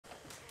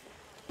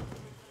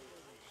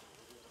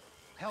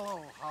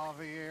Hello,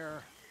 Javier.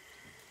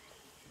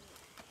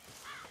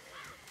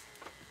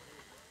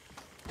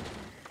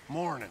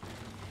 Morning.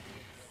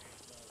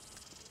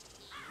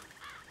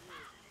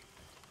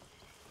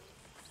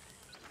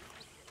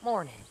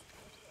 Morning.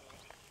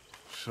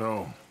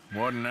 So,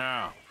 what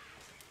now?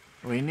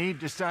 We need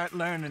to start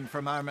learning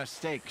from our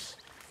mistakes.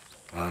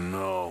 I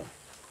know.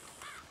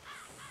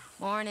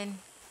 Morning.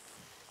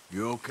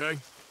 You okay?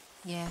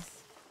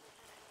 Yes.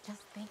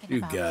 Just thinking You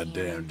about goddamn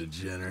Kieran.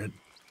 degenerate.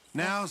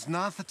 Now's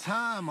not the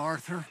time,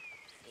 Arthur.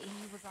 He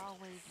was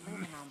always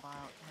living on borrowed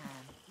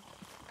time.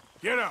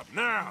 Get up,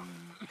 now!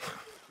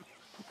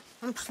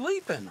 I'm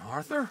sleeping,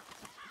 Arthur.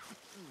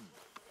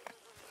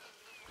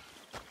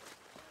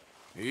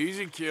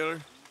 Easy, killer.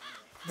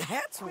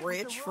 That's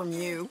rich from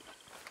you.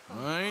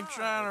 I ain't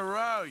trying to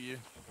rile you.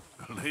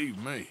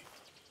 Believe me.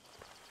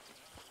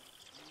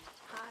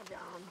 Hi,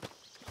 John.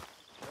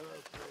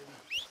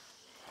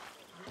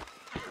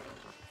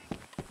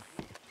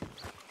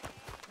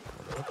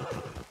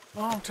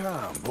 Long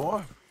time,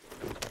 boy.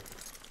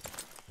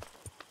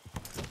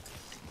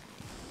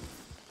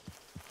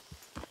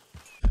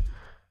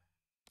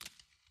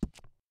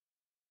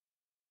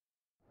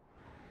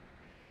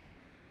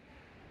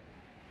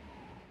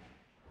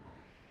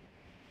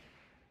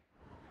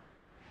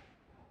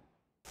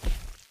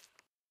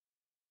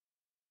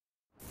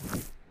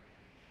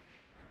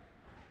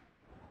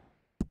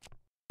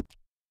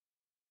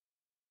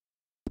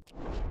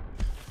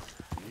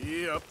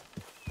 Yep.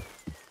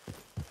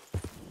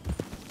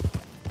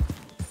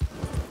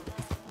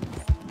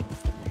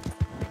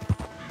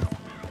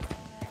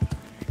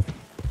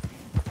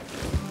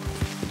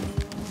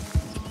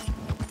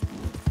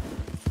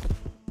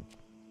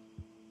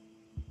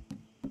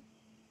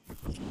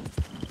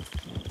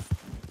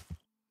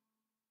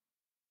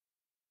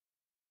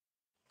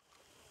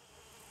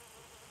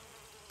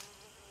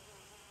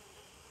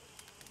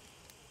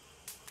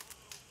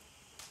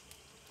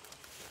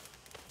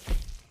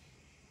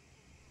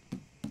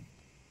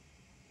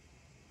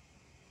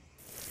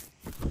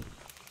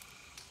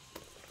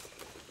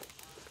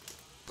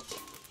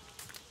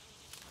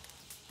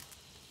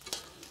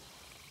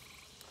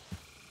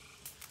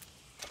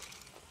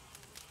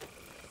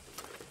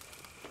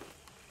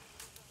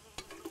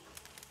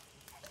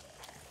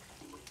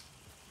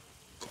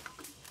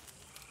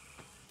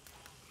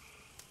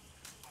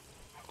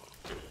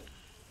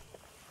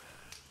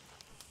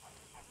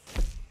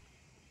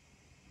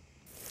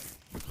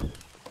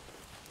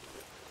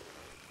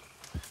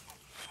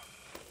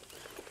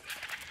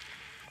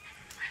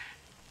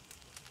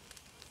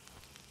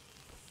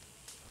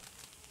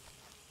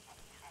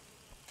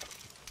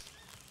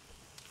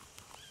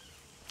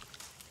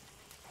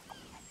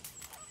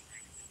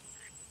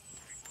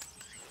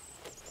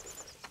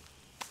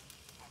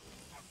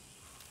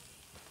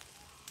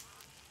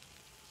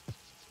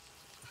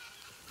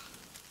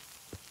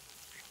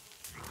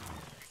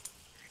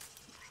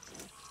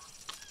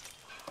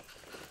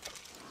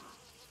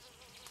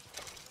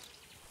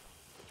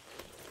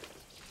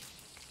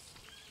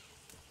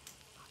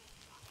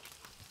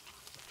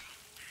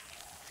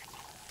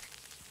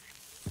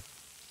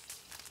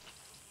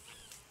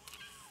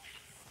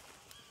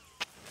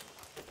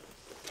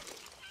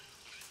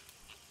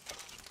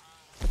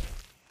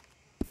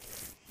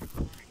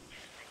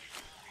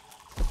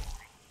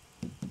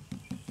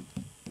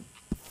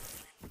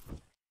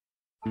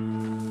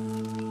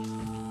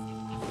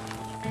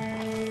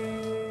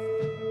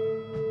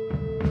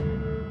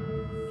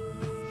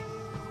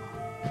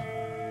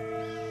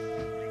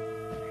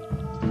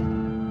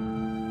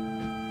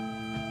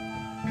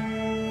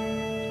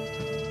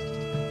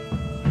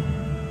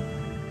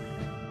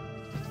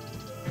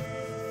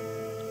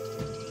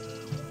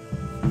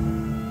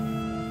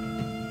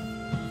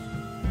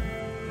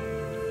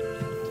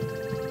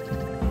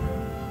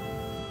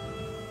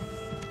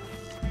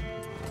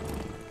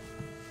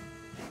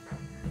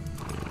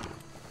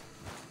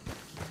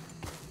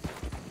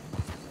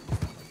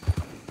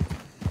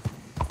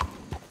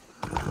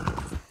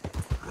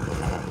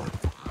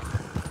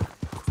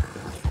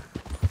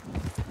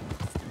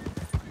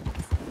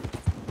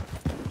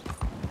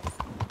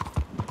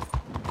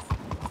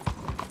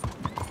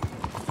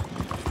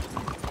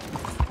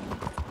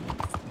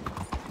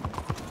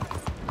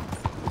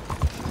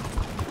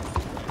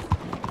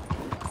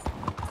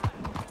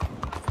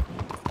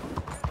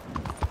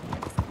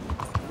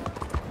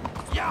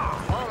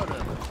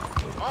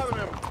 All of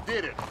them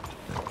did it.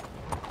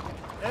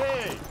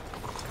 Hey,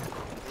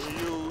 will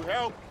you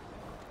help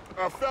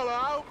a fella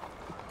out?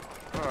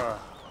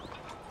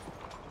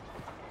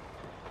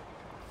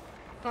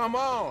 Come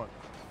on.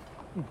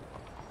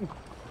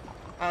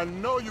 I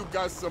know you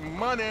got some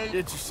money.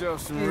 Get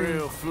yourself some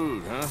real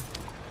food, huh?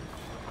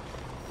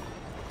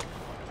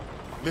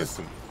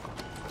 Listen,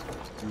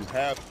 you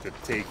have to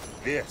take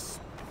this.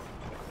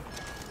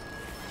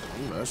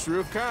 That's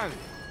real kind of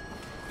you.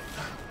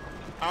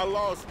 I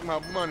lost my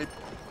money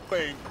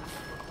playing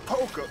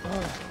poker.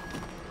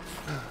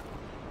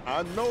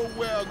 I know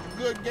where a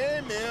good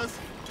game is.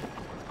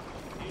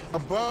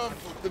 Above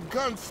the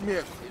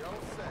gunsmith.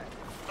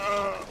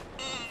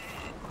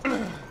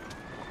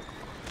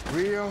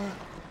 Real.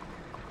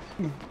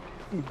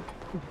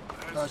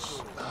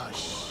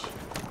 Hush.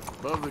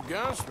 Above the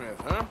gunsmith,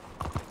 huh?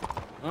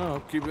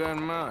 Oh, keep that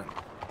in mind.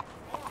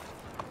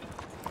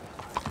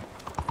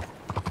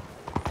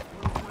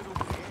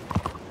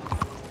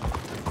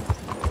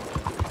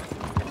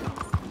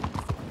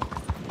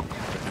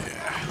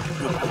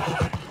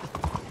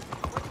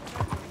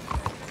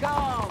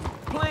 Come,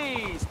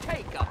 please,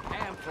 take a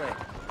pamphlet.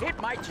 It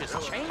might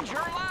just change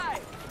your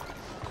life.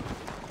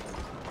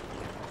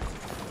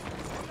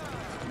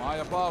 My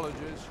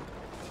apologies.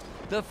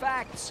 The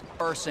facts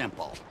are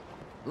simple.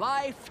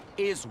 Life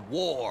is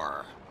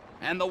war,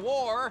 and the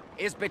war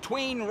is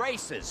between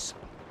races.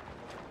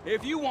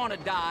 If you want to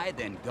die,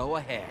 then go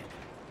ahead.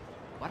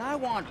 But I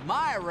want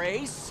my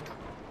race,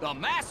 the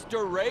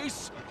master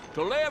race,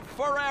 to live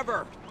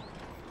forever.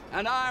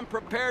 And I'm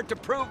prepared to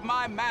prove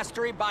my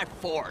mastery by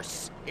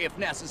force, if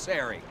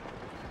necessary.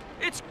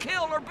 It's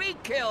kill or be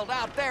killed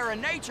out there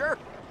in nature.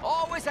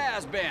 Always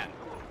has been.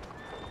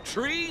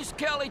 Trees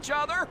kill each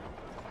other.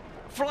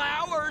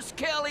 Flowers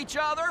kill each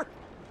other.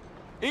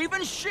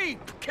 Even sheep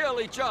kill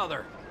each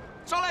other.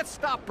 So let's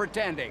stop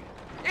pretending.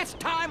 It's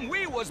time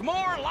we was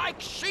more like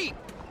sheep.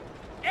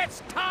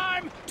 It's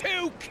time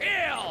to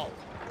kill!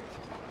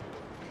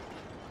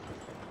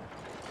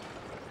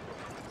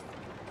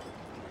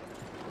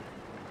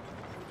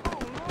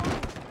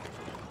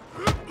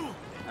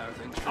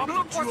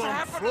 Look what's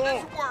happened to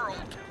this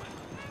world!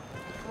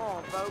 Come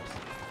on, folks.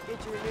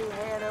 Get your new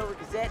Hanover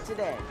Gazette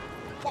today.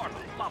 For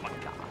the love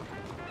of God.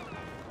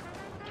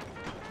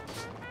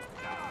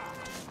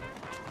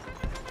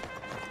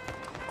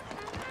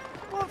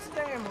 What's the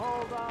damn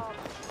hold on?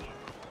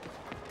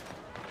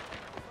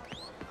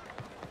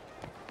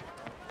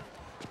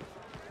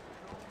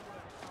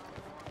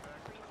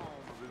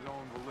 Of his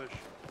own volition.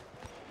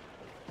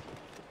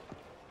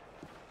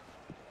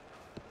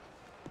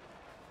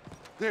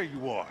 There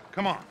you are.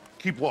 Come on.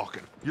 Keep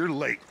walking. You're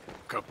late.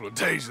 Couple of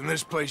days in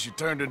this place, you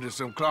turned into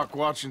some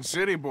clock-watching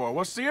city boy.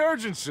 What's the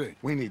urgency?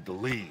 We need to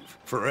leave.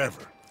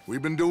 Forever.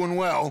 We've been doing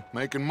well,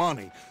 making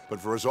money, but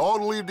for us all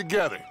to leave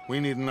together, we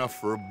need enough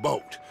for a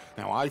boat.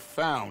 Now, I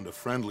found a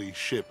friendly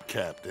ship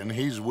captain.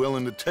 He's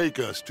willing to take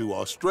us to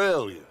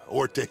Australia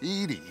or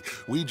Tahiti.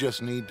 We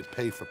just need to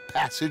pay for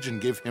passage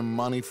and give him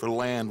money for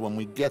land when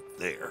we get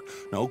there.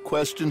 No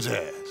questions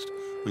asked.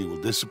 We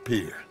will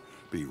disappear,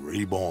 be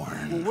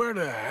reborn. Well, where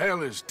the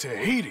hell is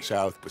Tahiti?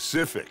 South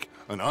Pacific,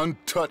 an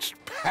untouched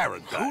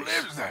paradise. Who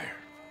lives there?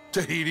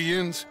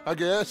 Tahitians, I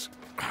guess.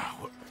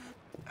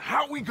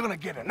 How are we gonna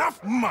get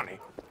enough money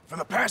for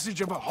the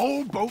passage of a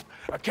whole boat,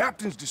 a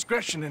captain's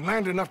discretion, and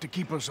land enough to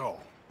keep us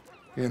all?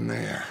 In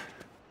there.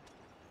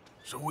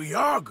 So we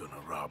are gonna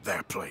rob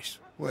that place.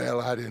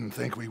 Well, I didn't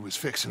think we was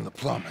fixing the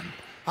plumbing.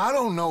 I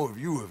don't know if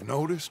you have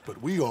noticed,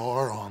 but we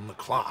are on the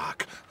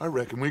clock. I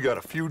reckon we got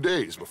a few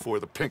days before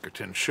the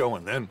Pinkertons show,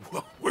 and then,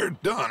 well, we're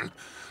done.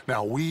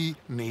 Now, we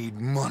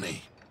need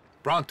money.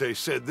 Bronte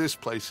said this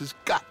place has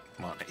got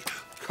money.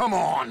 Come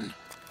on!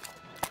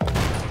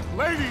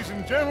 Ladies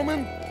and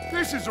gentlemen,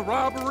 this is a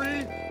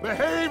robbery.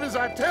 Behave as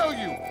I tell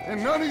you,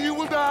 and none of you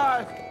will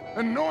die.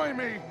 Annoy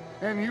me,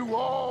 and you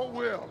all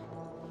will.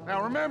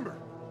 Now remember,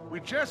 we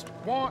just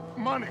want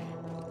money.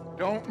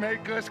 Don't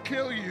make us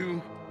kill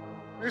you.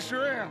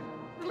 Mr. M,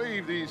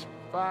 relieve these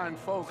fine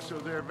folks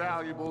of their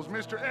valuables.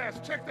 Mr. S,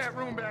 check that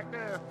room back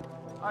there.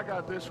 I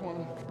got this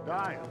one.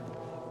 Diane,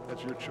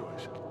 that's your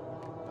choice.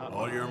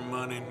 All your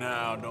money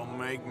now. Don't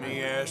make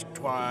me ask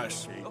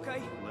twice.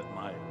 Okay. Let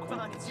my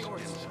Fine, it's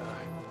yours.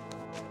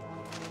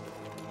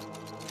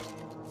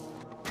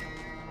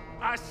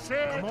 I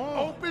said,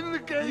 open the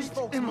gate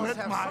and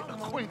let my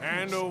acquaintance.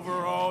 Hand over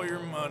all your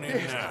money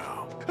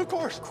now. Of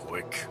course.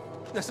 Quick.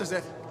 This is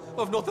it.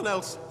 Of nothing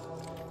else.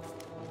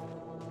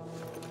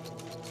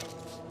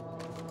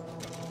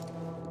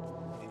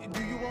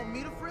 Do you want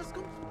me to frisk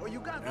him? Or you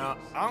got Now,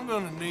 I'm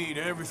gonna need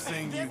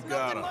everything you've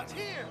got on you.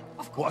 here.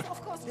 What?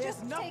 Of course, There's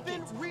just take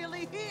nothing it.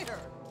 really here.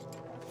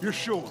 You're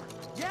sure?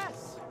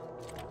 Yes.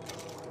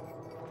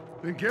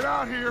 Then get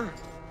out here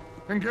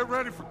and get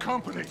ready for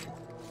company.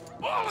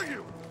 All of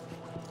you!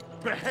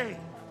 Behave.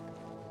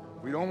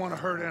 We don't want to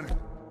hurt anyone.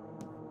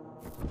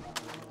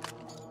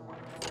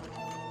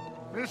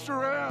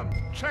 Mr. M,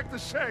 check the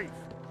safe.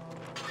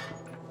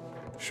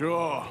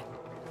 Sure.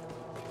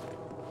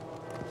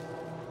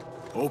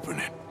 Open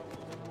it.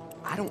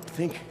 I don't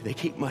think they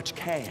keep much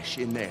cash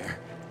in there.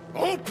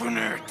 Open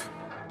it!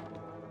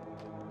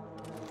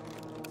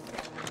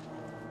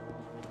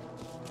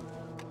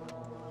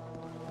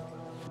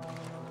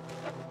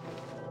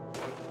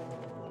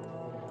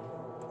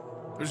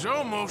 There's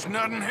almost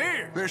nothing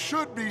here. There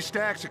should be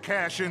stacks of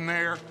cash in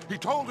there. He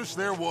told us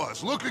there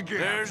was. Look again.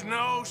 There's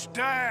no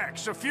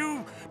stacks. A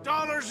few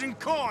dollars in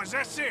coins,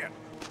 that's it.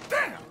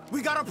 Damn!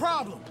 We got a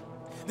problem.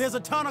 There's a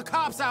ton of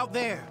cops out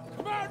there.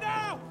 Come on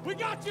now! We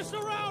got you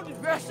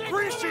surrounded! That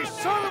greasy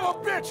son of a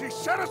bitch! He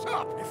set us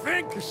up! You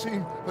think? This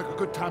seemed like a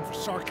good time for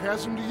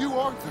sarcasm to you,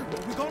 Arthur.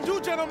 What we gonna do,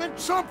 gentlemen?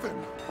 Something!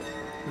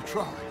 The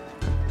trolley.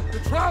 The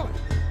trolley!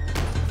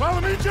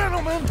 Follow me,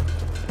 gentlemen!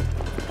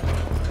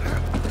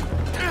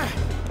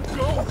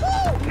 Go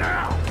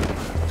now!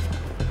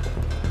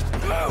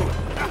 Go!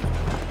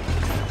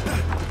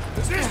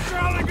 Does this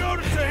trolley go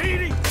to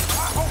Tahiti?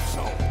 I hope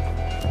so.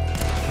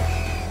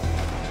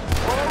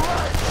 All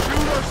right,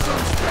 shoot us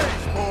some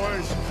space,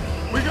 boys.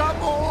 We got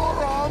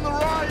more on the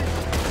right.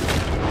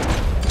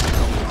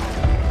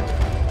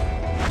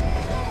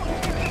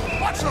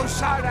 Watch those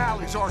side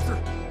alleys, Arthur.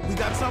 We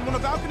got some on the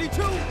balcony,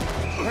 too.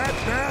 That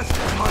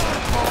bastard must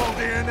have called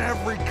in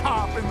every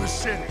cop in the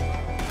city.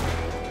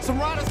 Some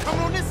riders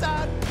coming on this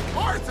side.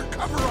 Arthur,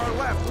 cover our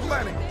left with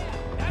Lenny.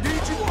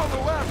 Need you on the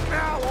left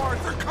now,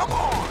 Arthur. Come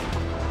on!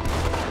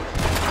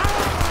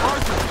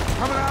 Arthur,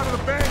 coming out of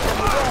the bank on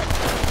the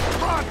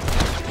left. Run!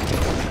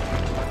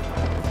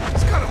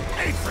 He's gonna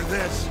pay for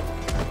this.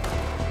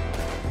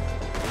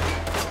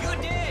 You're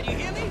dead, you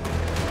hear me?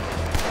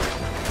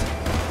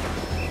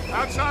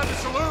 Outside the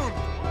saloon.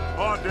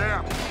 Oh,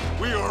 damn.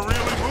 We are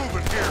really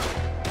moving here.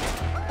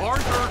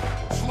 Arthur,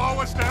 slow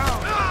us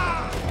down.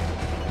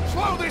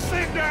 Slow this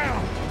thing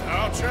down.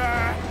 I'll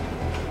try.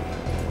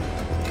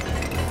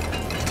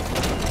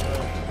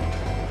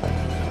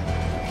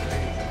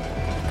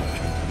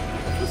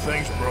 The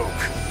thing's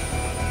broke.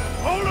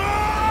 Hold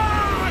on!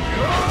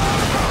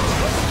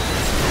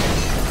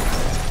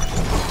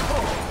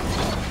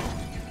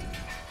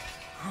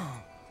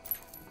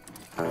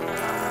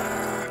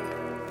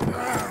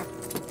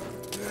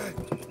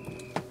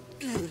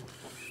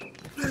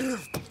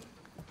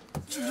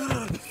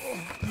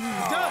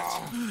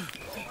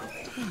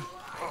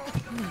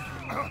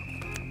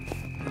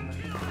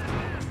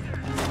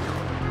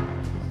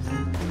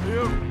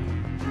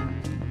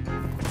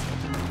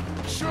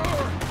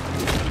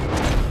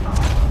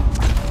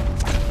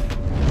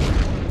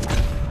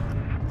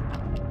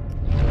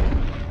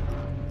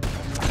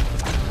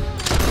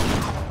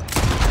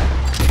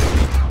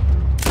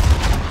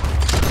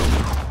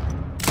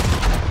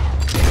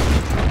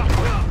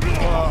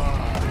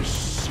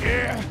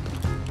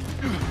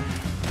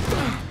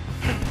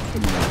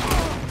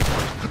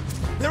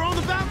 They're on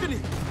the balcony.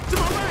 To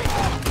my right.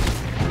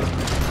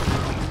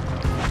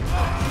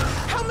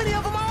 How many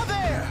of them are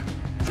there?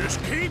 Just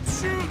keep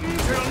shooting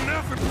till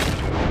nothing...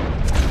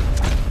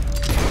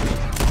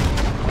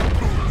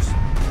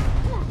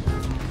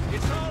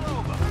 It's all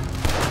over.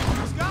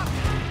 Almost got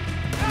me.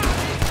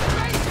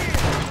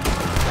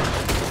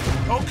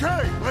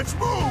 Okay, let's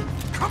move.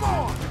 Come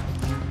on.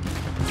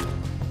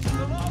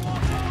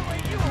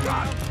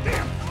 God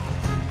damn.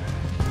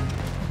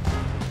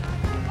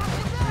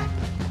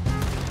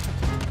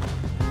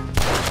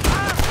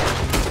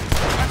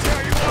 That's how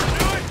you want to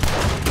do it?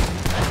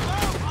 Let's go.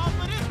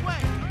 Over this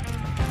way.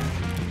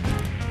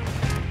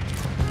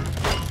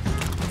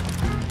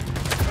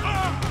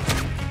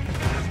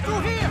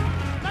 Through here.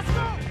 Let's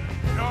go.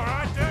 You all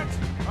right, Dex?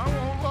 I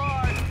won't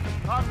lie.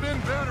 I've been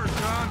better,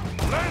 son.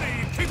 Lenny,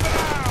 keep it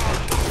out!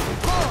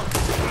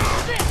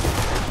 Shit.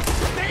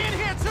 Stay in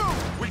here, too.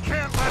 We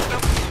can't let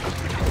them...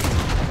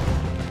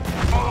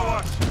 Follow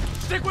us.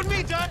 Stick with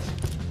me, Dutch.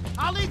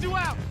 I'll lead you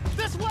out.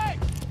 This way.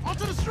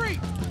 Onto the street.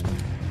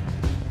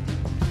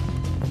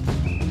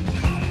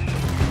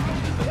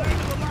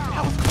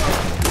 That was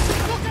close.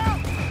 Look out.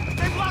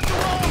 They blocked the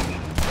road.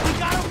 We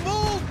gotta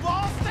move,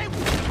 boss. Stay...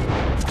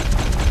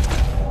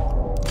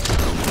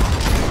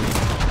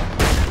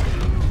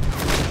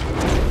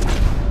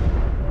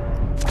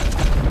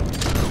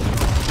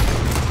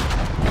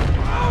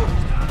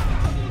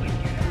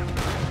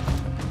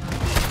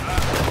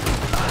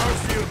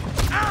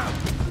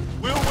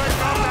 We'll wake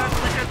up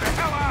after we get the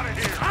hell out of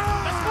here.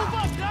 Let's move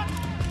up, Dutch.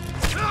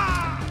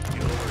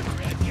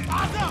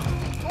 Eyes up.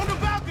 On the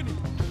balcony.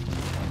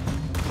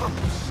 Oh,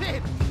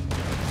 shit.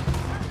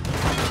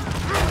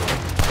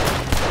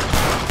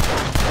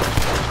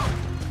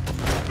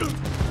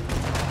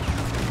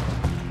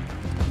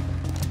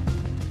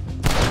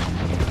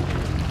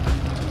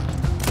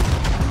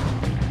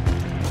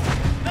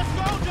 Let's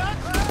go,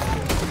 Dutch.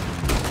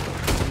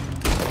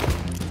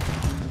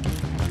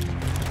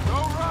 Go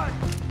right.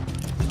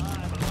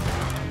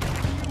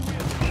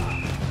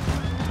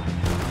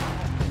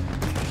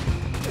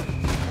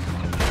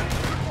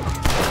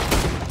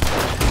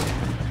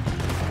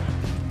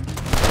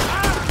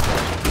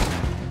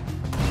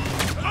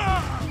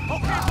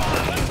 Okay,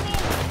 boss. Let's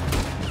move.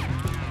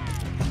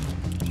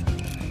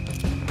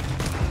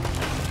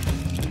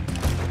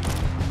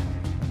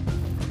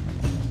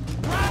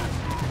 Right.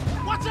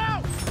 Watch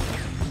out.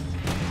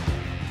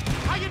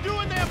 How you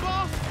doing there,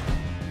 boss?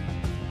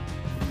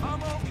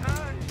 I'm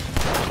okay.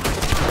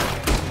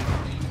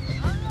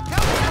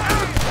 Help me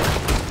out.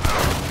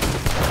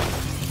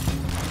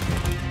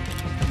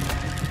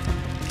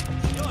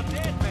 You're a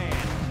dead man.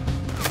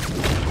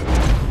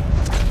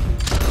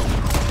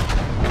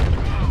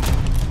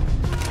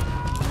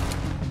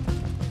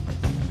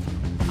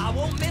 I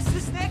won't miss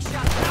this next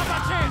shot. Now's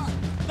our chance.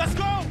 Let's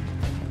go.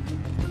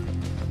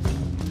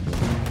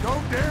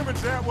 Don't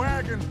damage that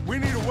wagon. We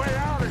need a way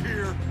out of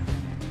here.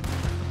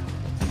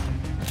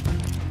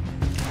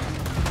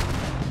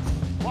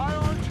 Why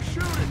aren't you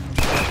shooting?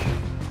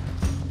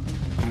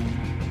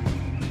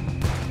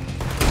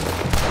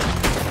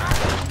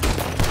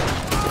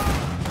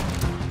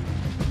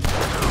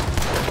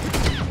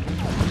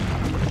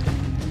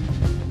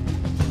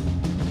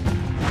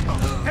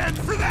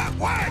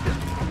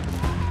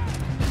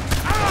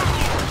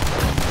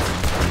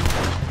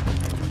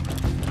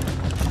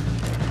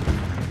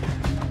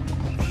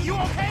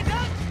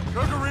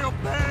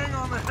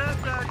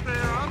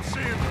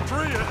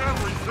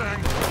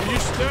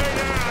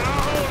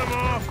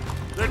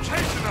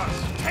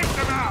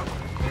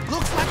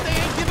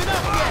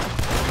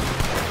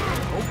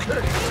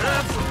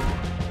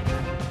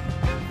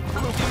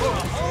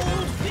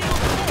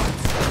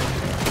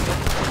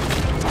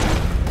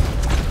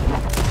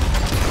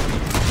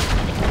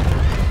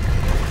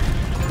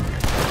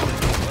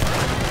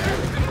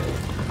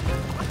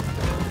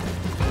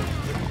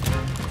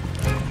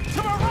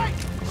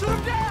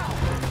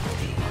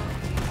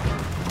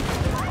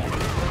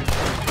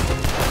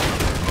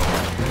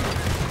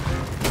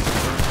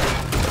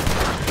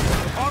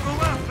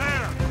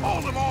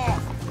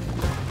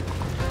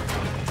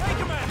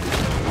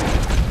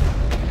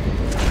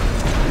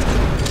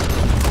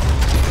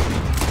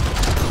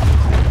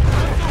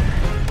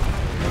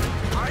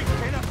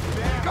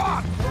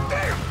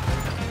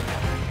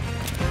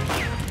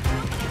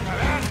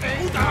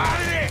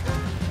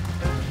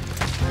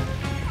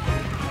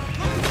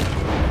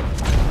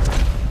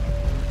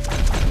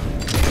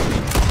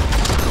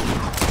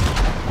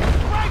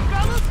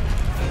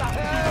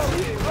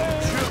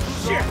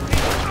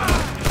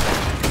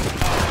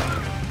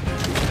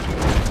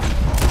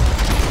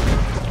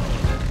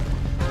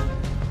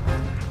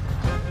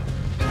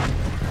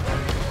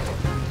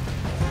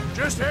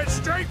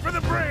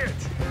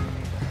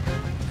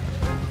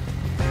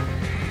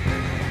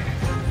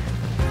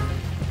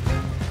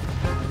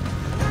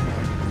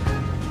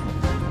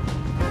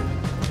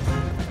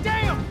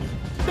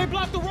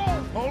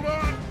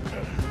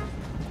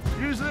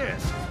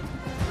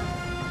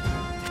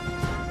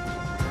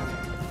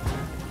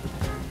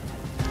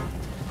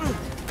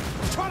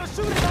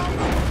 Shoot it,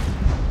 Arthur!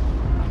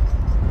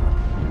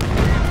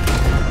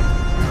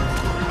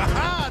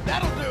 Aha!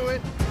 That'll do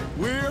it!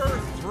 We're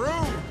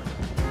through.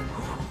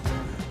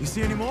 You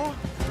see any more?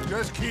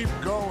 Just keep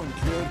going,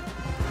 kid.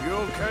 You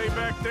okay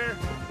back there?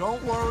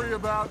 Don't worry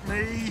about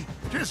me.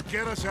 Just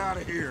get us out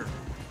of here.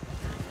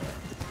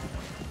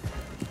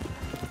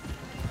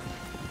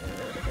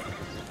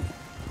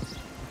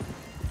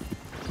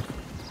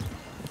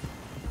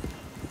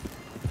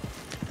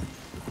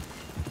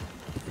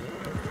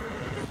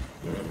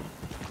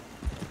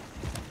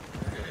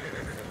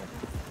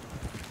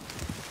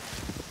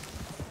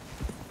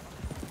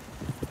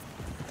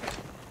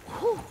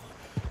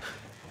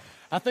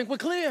 I think we're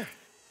clear.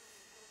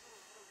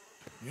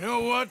 You know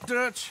what,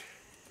 Dutch?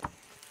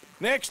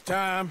 Next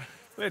time,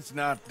 let's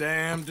not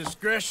damn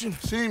discretion.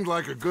 Seemed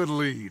like a good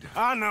lead.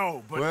 I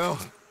know, but... Well,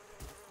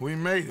 we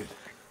made it.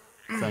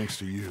 Thanks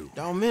to you.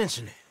 Don't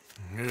mention it.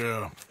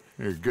 Yeah.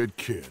 You're a good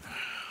kid.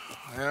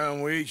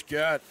 And we each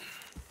got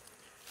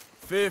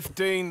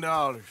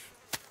 $15.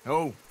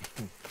 Oh,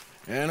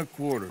 and a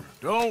quarter.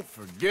 Don't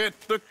forget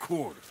the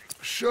quarter.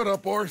 Shut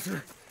up,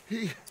 Arthur.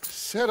 He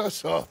set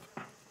us up.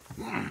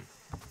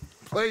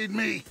 Played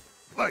me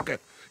like a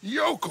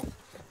yokel.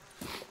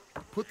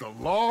 Put the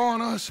law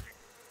on us.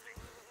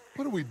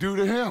 What did we do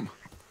to him?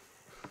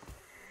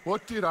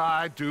 What did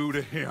I do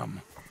to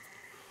him?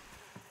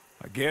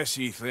 I guess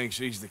he thinks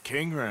he's the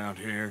king around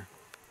here.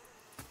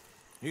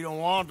 He don't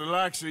want the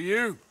likes of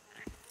you.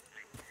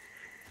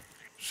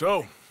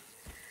 So,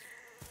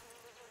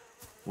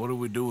 what are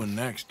we doing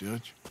next,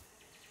 Dutch?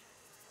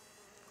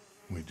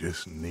 We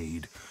just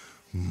need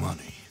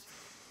money.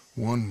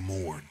 One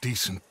more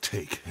decent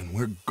take, and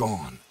we're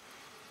gone.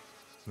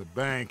 The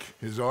bank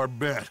is our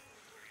bet.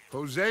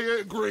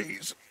 Hosea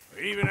agrees.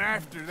 Even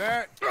after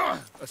that?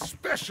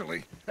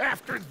 Especially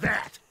after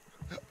that.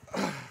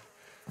 I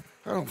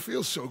don't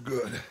feel so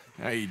good.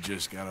 Now you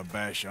just got a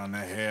bash on the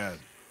head.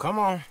 Come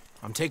on.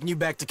 I'm taking you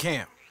back to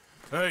camp.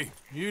 Hey,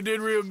 you did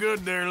real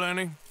good there,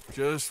 Lenny.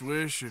 Just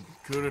wish it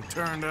could have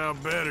turned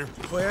out better.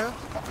 Well,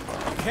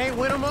 can't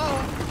win them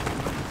all.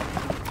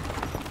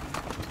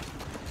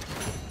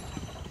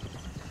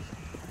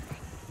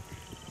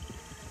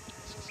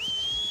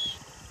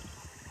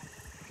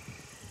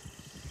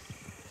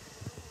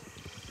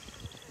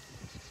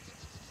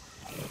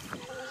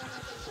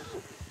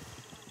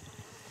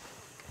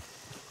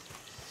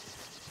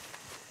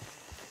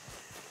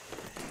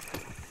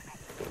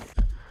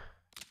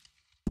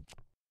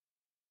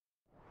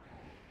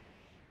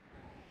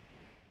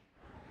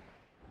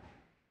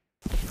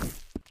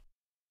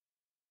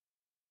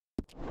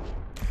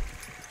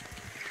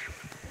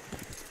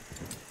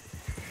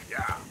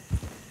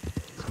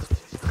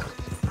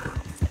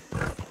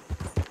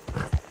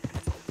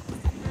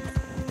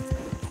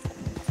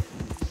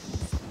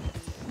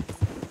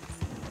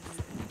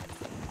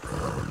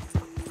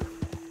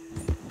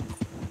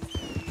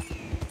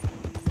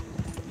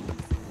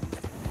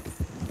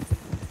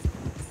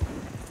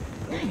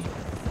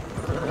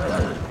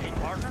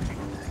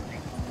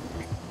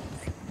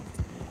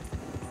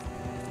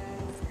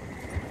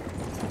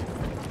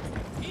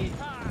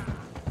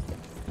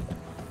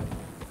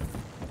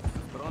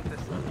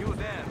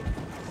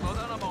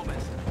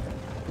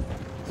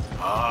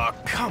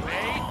 Come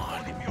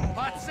on.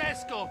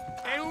 Pazzesco!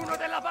 È uno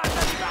della banda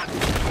di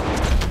Buck!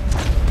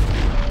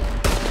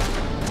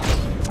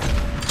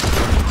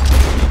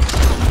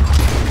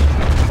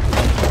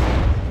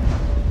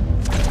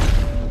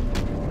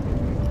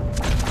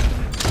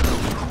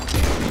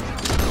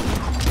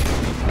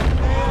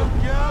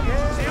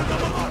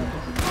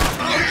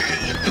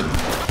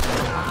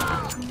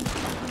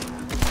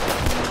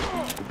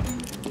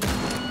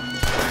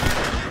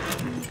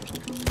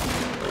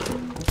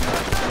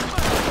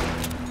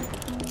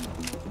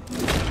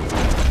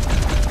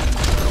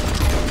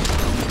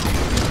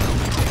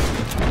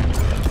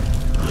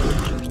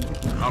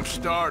 I'm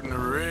starting to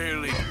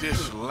really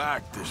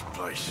dislike this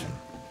place.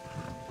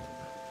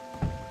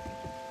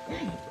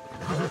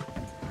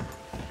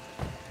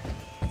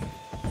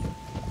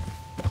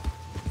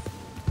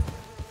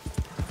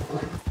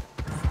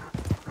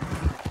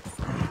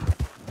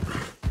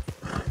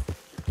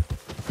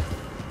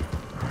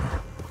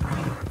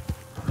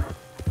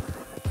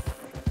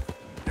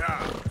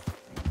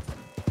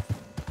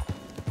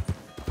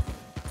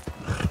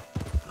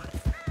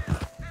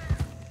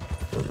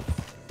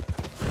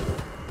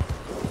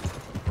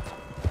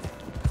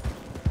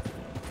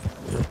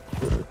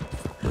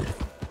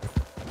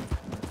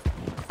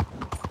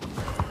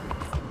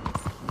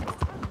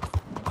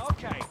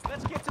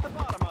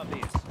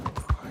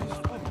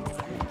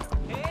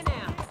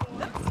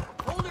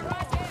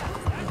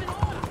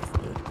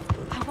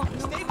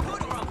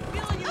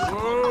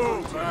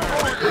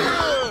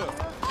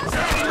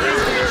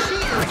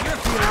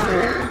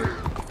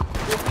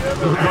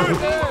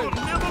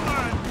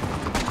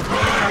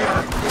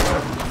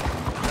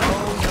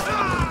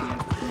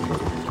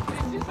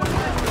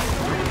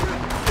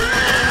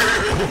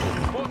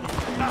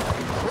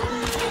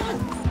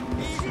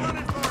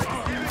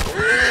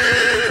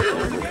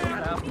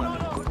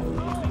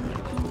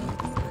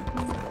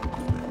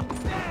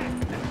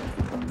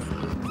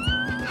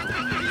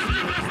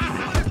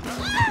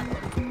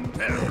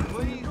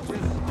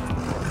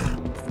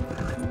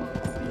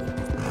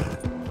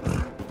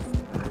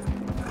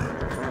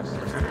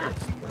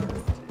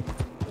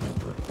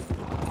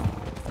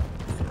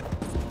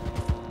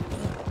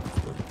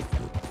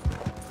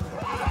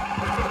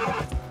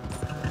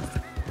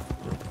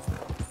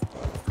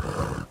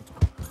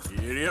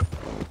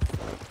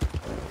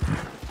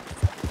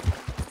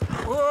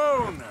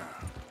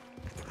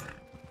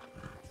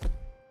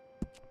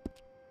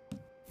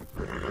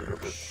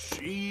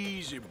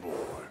 Easy, boy.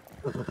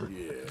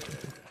 Yeah.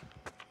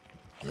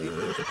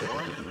 Easy,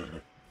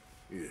 boy.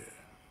 Yeah.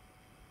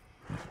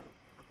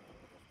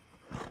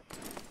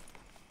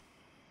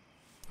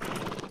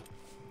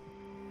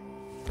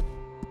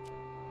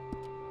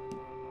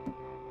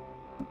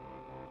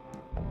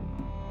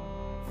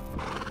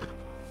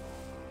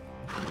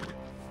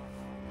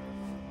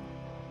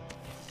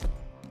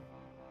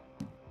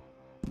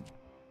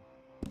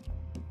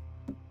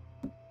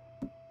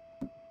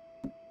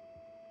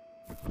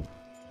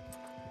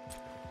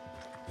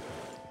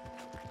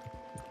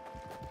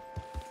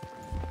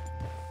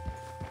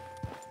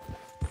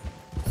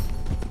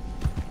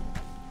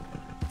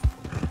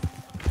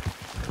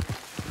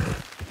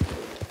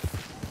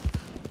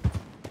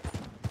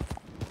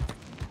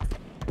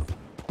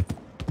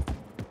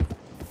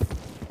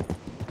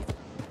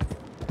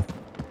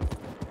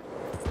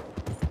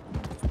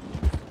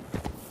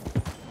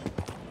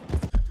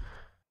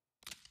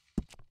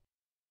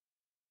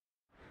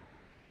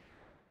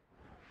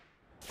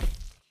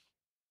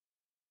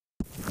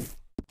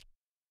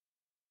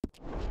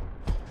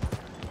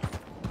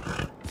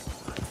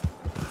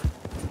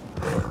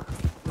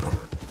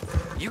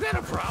 You got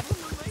a problem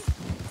with me?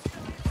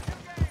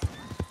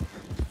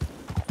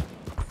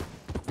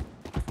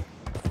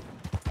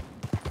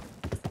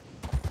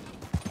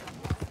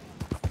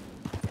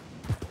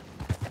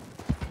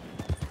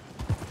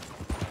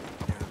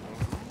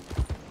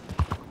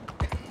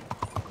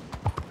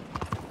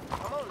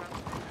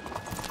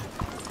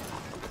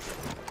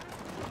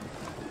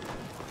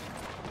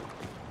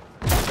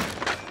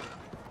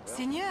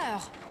 Seigneur!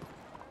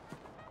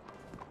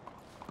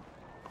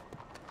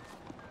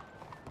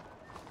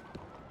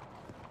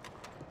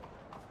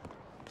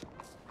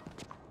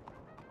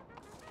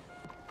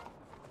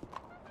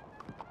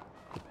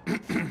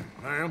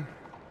 Ma'am?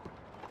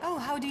 Oh,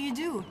 how do you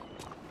do?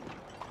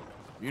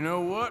 You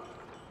know what?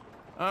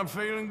 I'm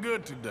feeling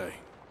good today.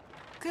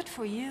 Good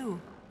for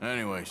you.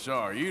 Anyway,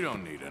 sorry, you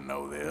don't need to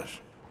know this.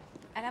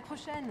 À la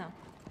prochaine.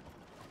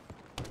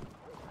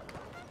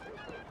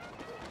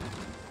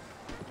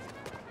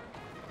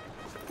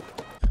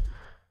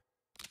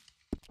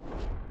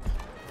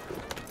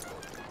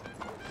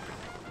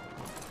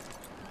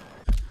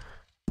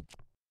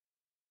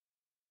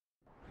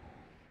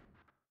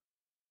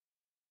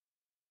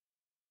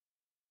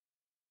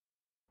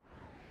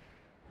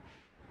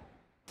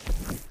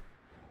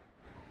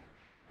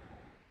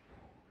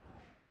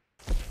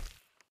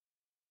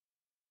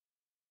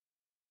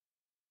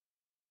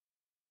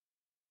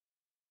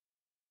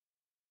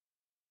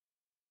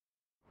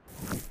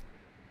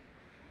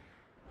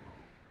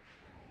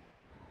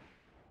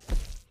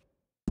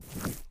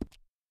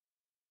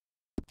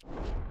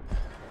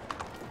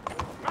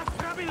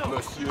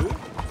 Monsieur?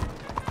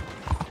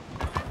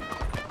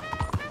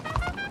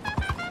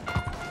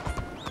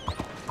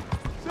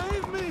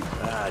 Save me!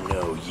 I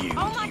know you,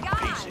 Oh my you God!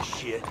 piece of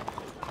shit.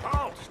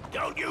 Halt!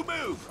 Don't you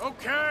move!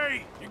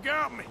 Okay, you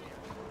got me.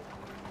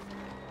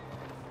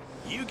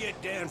 You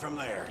get down from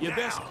there. You now.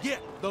 best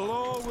get. The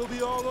law will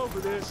be all over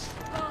this.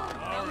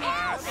 All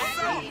right,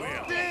 so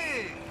will.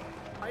 Dig!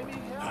 I need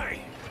help.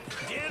 Hey,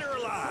 dead or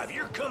alive,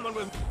 you're coming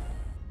with me.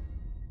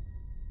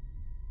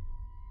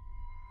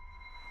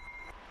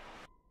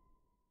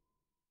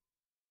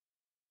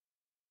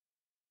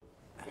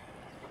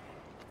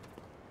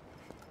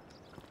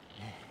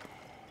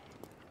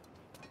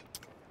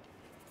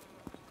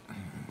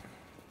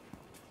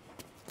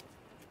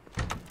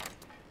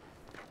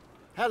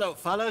 Hello,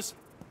 fellas.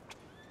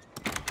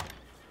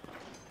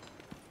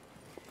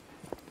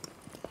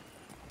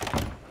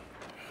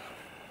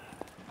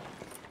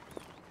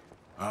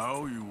 I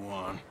owe you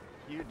one.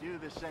 You do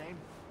the same?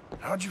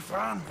 How'd you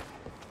find me?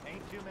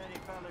 Ain't too many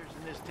fellers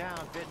in this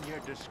town fitting your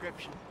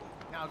description.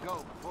 Now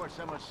go before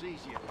someone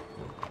sees you.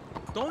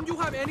 Don't you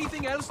have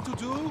anything else to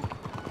do?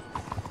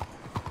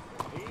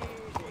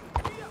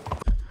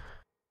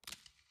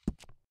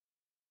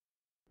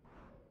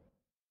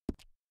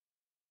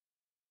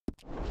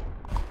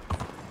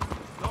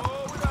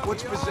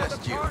 What's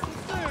possessed you?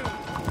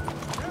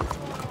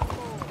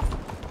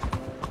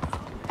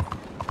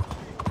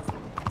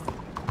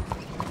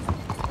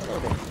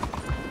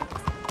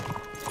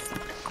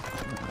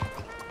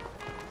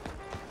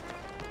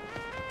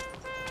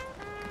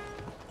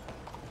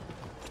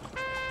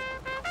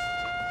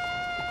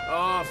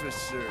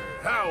 Officer,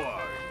 how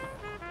are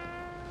you?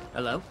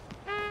 Hello?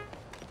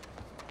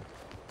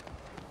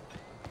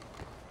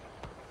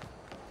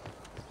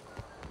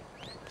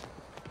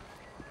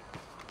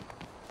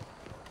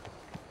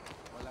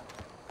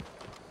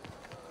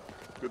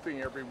 Good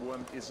thing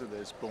everyone isn't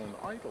as bone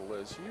idle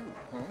as you,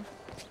 huh?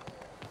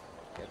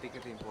 I think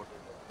it's important.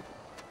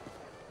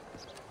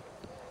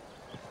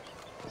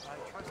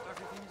 I trust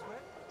everything's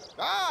well?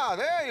 Ah,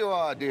 there you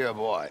are, dear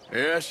boy.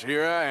 Yes,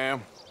 here I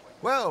am.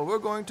 Well, we're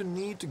going to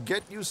need to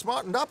get you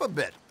smartened up a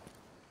bit.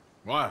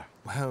 Why?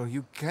 Well,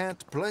 you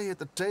can't play at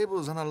the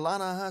tables on a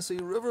Lannahechee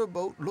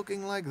riverboat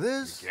looking like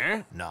this. You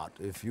can't? Not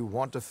if you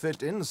want to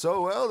fit in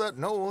so well that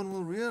no one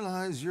will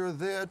realize you're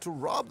there to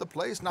rob the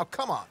place. Now,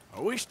 come on.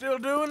 Are we still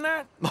doing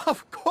that?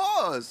 Of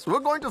course!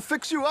 We're going to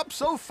fix you up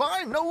so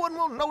fine no one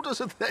will notice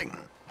a thing.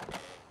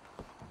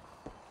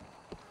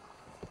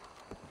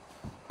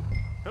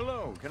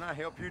 Hello, can I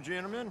help you,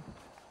 gentlemen?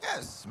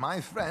 Yes,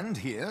 my friend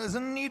here is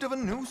in need of a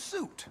new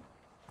suit.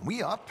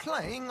 We are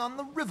playing on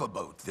the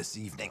riverboat this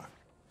evening.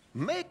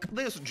 Make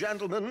this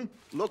gentleman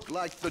look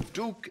like the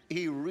Duke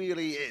he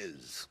really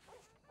is.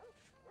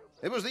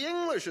 It was the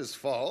English's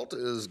fault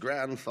his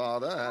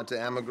grandfather had to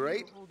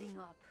emigrate.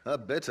 A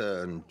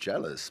bitter and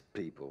jealous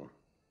people.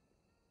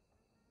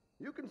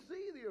 You can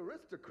see the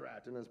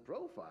aristocrat in his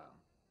profile.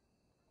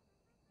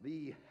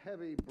 The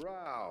heavy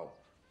brow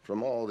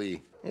from all the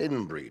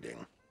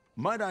inbreeding.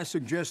 Might I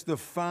suggest the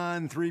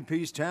fine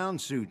three-piece town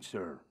suit,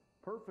 sir?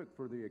 Perfect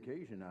for the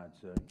occasion, I'd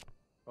say.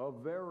 A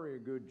very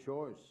good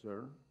choice,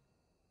 sir.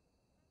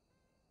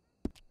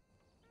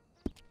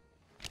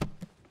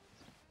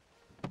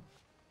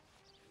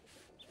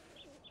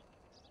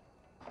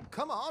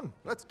 Come on,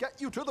 let's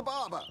get you to the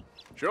barber.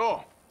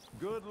 Sure.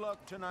 Good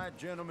luck tonight,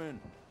 gentlemen.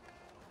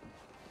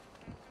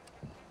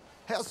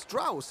 Herr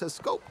Strauss has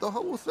scoped the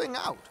whole thing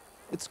out.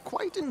 It's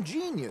quite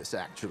ingenious,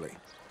 actually.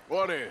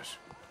 What is?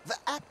 The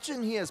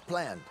action he has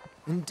planned.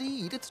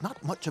 Indeed, it's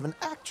not much of an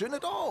action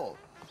at all.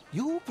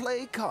 You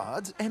play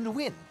cards and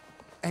win.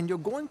 And you're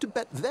going to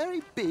bet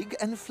very big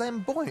and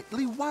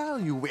flamboyantly while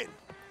you win.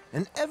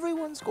 And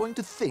everyone's going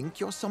to think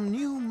you're some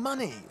new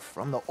money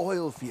from the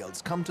oil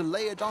fields come to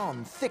lay it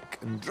on thick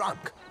and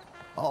drunk.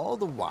 All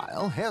the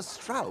while, Herr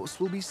Strauss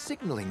will be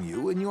signaling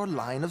you in your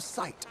line of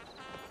sight.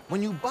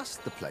 When you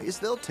bust the place,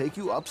 they'll take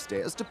you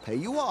upstairs to pay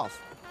you off.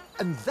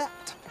 And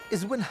that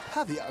is when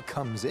Javier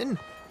comes in,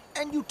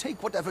 and you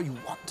take whatever you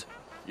want.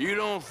 You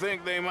don't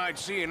think they might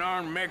see an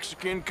armed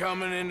Mexican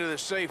coming into the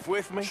safe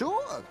with me?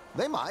 Sure,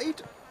 they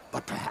might,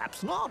 but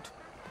perhaps not.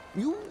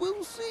 You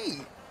will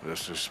see. The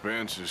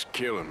suspense is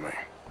killing me.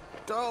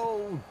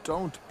 Oh,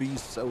 don't be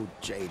so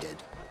jaded.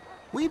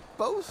 We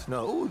both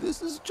know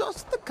this is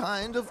just the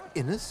kind of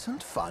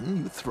innocent fun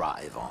you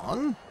thrive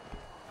on.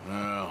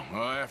 Well,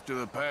 after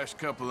the past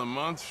couple of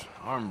months,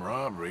 armed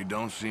robbery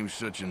don't seem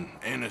such an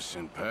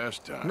innocent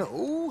pastime.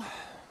 No,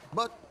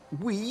 but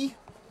we,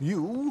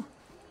 you,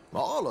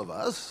 all of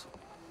us,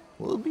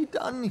 will be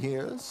done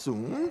here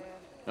soon.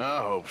 I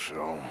hope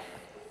so.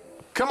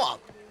 Come on.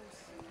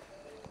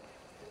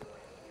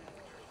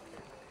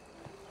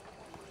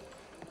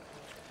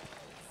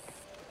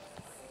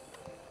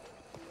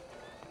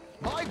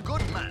 My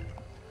good man,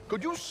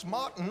 could you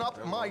smarten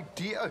up my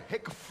dear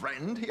hick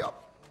friend here?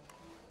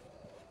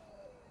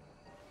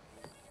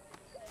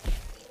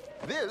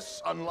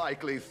 This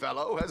unlikely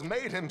fellow has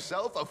made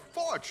himself a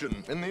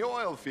fortune in the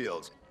oil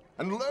fields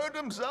and learned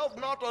himself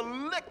not a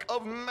lick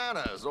of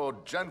manners or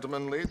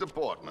gentlemanly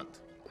deportment.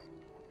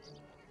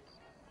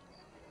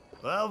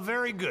 Well,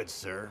 very good,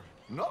 sir.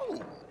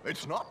 No,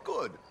 it's not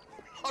good.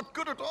 Not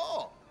good at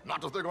all.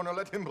 Not if they're going to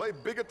let him play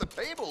big at the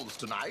tables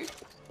tonight.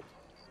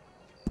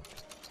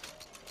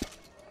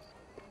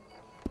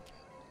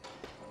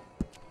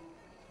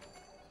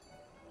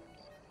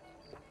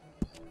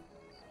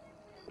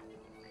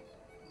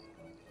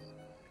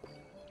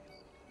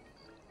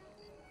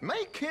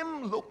 Make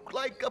him look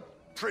like a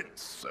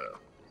prince, sir.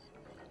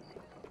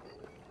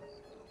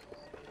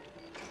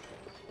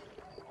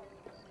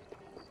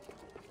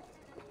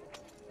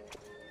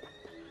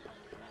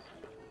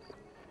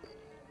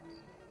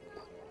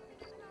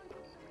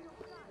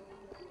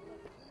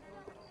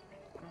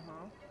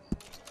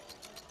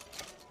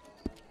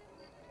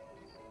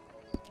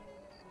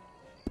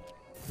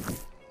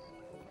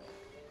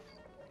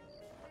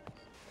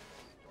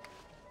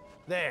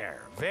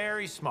 There,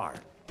 very smart.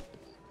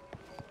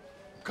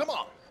 Come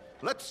on,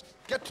 let's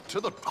get to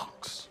the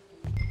docks.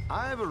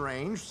 I've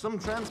arranged some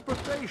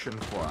transportation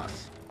for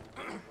us.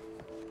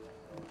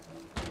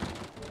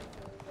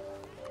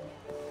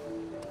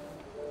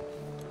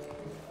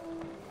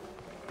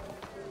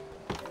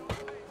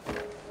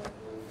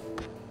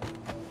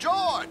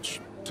 George,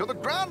 to the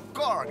Grand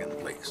Corrigan,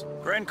 please.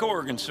 Grand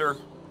Corrigan, sir.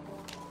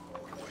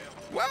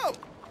 Well,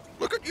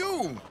 look at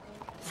you.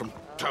 From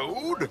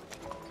Toad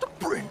to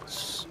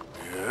Prince.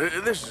 Yeah,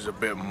 this is a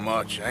bit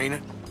much, ain't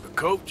it? The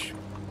coach?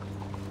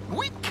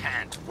 We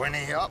can't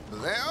whinny up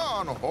there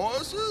on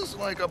horses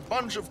like a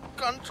bunch of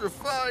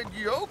countrified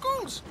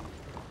yokels.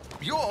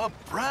 You're a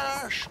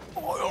brash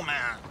oil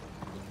man.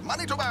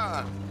 Money to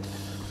burn.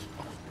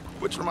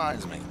 Which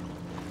reminds me,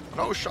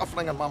 no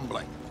shuffling and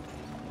mumbling.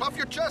 Puff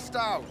your chest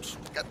out.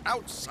 Get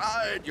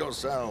outside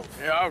yourself.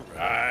 Yeah, all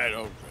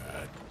right.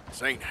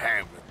 This ain't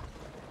Hamlet.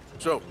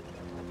 So,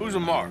 who's a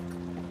mark?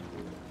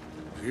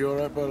 Is he all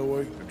right, by the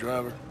way, the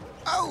driver?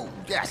 Oh,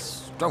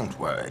 yes, don't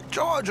worry.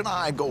 George and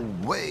I go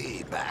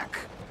way back.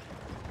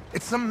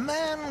 It's a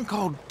man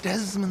called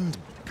Desmond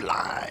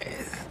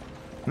Blythe.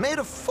 Made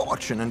a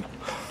fortune in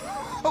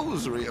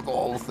hosiery of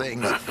all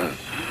things.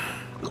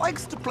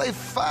 Likes to play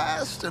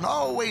fast and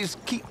always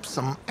keeps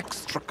some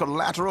extra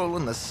collateral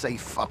in the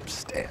safe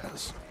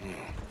upstairs.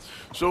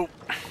 So,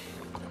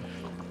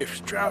 if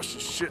Strauss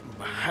is sitting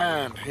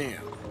behind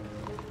him,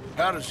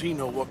 how does he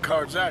know what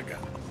cards I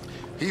got?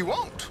 He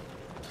won't.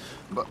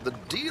 But the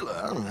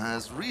dealer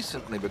has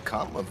recently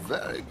become a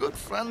very good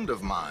friend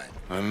of mine.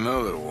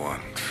 Another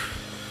one.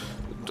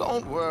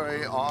 Don't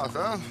worry,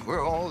 Arthur.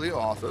 We're all the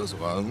authors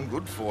of our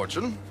good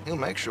fortune. He'll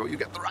make sure you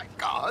get the right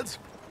cards.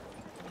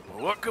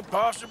 Well, what could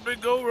possibly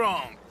go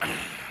wrong?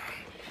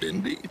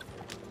 Indeed.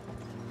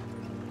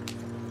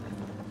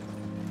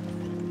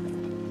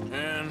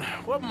 And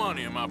what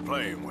money am I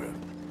playing with?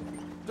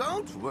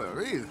 Don't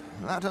worry.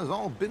 That has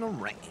all been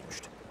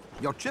arranged.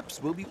 Your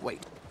chips will be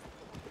waiting.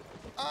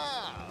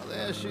 Ah,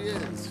 there she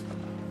is.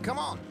 Come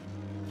on.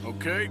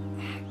 Okay.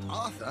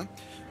 Arthur,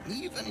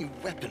 leave any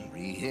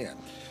weaponry here.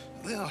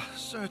 They'll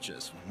search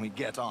us when we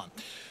get on.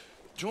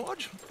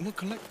 George, we'll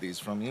collect these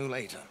from you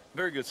later.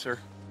 Very good, sir.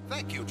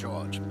 Thank you,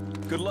 George.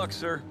 Good luck,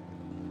 sir.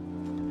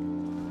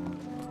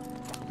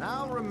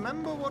 Now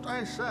remember what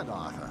I said,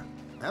 Arthur.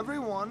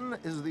 Everyone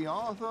is the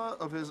author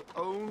of his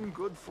own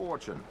good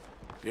fortune.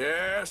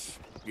 Yes,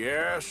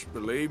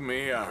 believe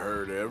me, I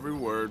heard every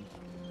word.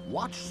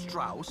 Watch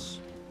Strauss,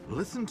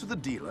 listen to the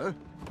dealer,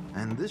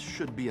 and this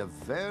should be a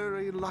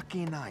very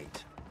lucky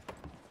night.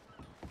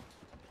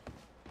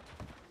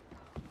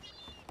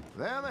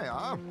 There they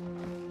are.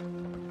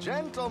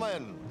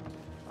 Gentlemen,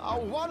 how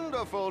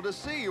wonderful to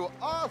see you.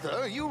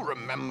 Arthur, you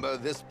remember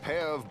this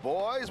pair of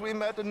boys we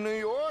met in New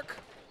York?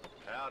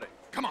 Howdy.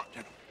 Come on,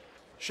 gentlemen.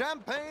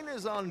 Champagne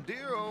is on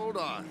dear old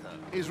Arthur.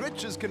 He's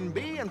rich as can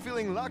be and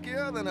feeling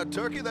luckier than a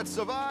turkey that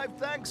survived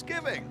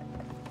Thanksgiving.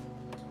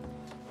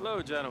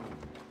 Hello, gentlemen.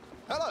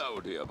 Hello,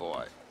 dear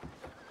boy.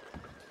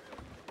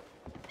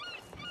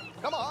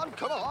 Come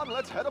on,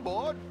 let's head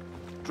aboard.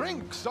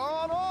 Drinks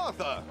on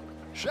Arthur.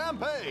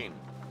 Champagne.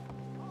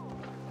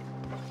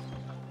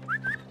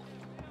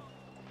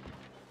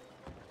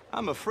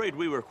 I'm afraid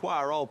we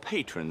require all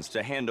patrons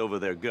to hand over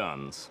their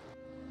guns.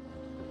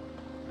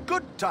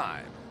 Good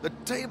time. The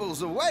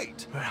tables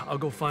await. I'll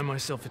go find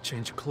myself a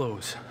change of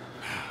clothes.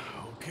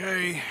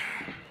 Okay.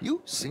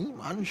 You seem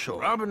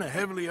unsure. Robbing a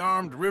heavily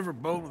armed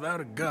riverboat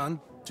without a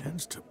gun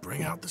tends to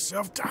bring out the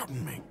self-doubt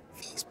in me.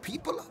 These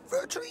people are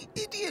virtually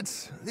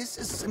idiots. This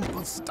is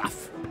simple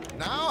stuff.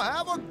 Now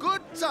have a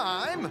good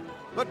time,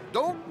 but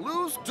don't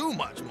lose too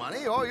much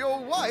money or your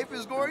wife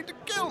is going to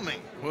kill me.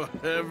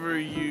 Whatever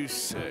you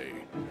say.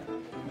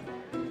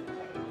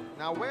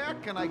 Now where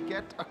can I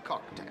get a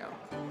cocktail?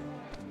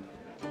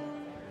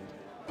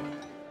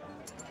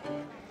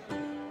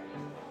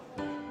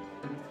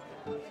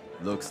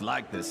 Looks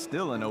like there's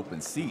still an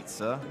open seat,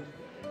 sir.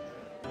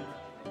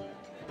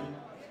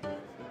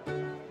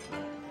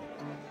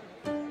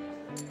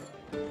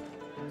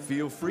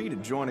 Feel free to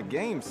join a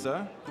game,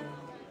 sir.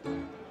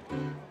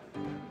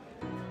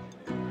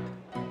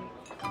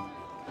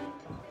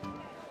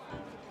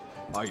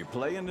 Are you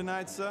playing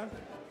tonight, sir?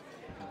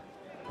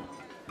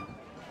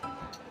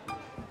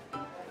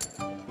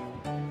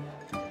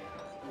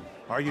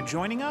 Are you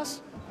joining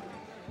us?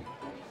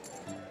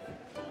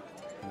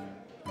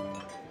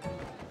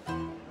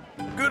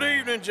 Good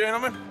evening,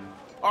 gentlemen.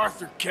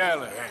 Arthur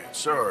Callahan.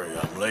 Sorry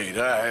I'm late.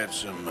 I had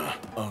some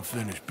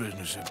unfinished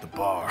business at the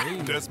bar.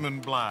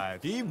 Desmond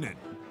Blythe. Evening.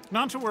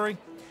 Not to worry.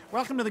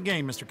 Welcome to the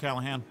game, Mr.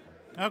 Callahan.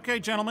 Okay,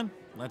 gentlemen,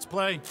 let's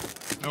play.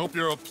 I hope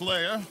you're a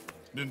player.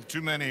 Been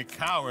too many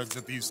cowards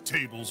at these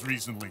tables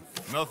recently.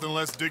 Nothing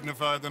less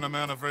dignified than a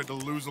man afraid to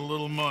lose a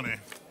little money.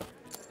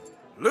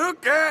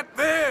 Look at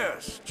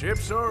this!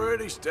 Chips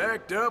already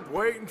stacked up,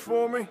 waiting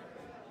for me.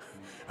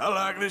 I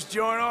like this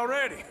joint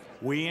already.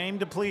 We aim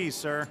to please,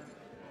 sir.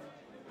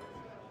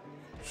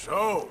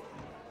 So,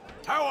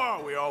 how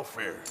are we all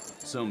fared?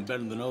 Some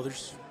better than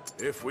others.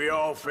 If we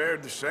all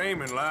fared the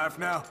same in life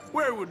now,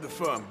 where would the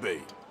fun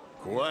be?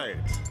 Quiet.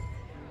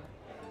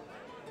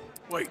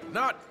 Wait,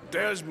 not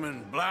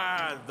Desmond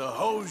Blythe, the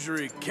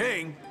hosiery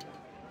king.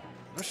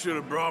 I should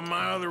have brought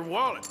my other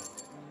wallet.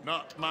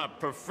 Not my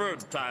preferred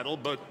title,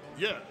 but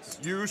yes,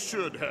 you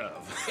should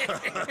have.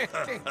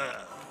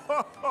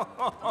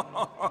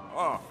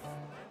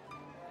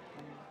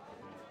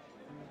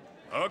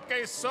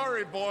 Okay,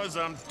 sorry, boys,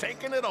 I'm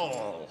taking it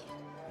all.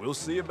 We'll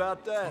see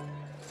about that.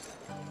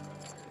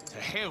 To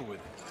hell with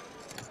it.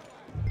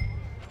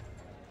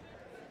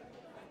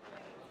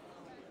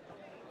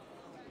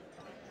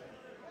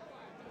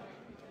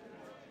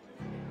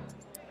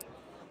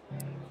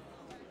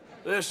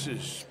 This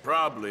is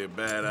probably a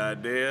bad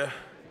idea,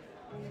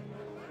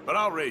 but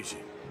I'll raise you.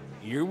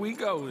 Here we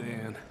go,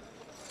 then.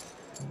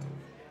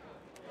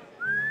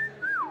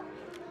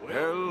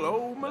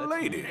 Hello, my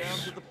ladies. Down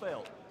to the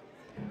belt.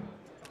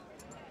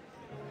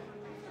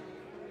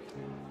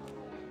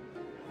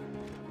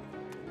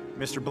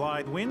 Mr.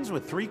 Blythe wins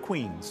with 3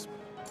 queens.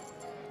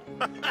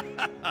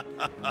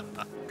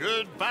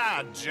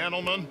 Goodbye,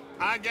 gentlemen.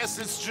 I guess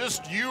it's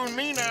just you and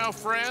me now,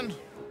 friend.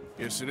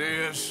 Yes, it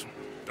is.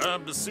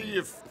 Time to see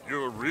if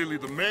you're really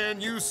the man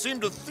you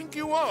seem to think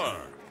you are.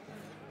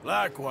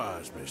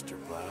 Likewise, Mr.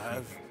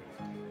 Blythe.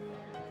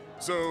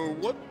 So,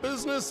 what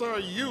business are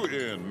you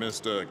in,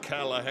 Mr.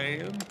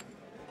 Callahan?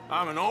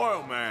 I'm an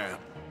oil man,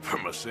 for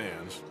my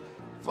sins.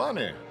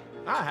 Funny,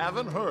 I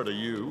haven't heard of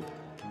you.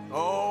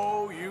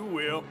 Oh, you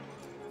will.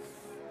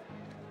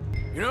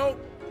 You know,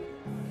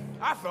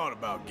 I thought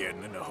about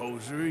getting into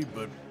hosiery,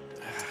 but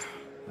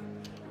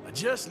I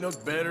just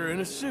look better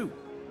in a suit.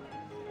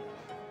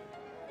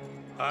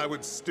 I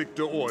would stick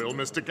to oil,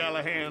 Mr.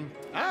 Callahan.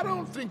 I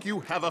don't think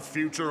you have a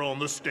future on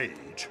the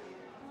stage.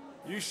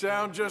 You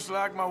sound just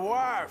like my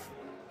wife.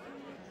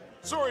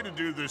 Sorry to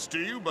do this to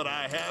you, but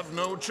I have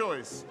no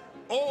choice.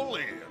 All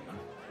in.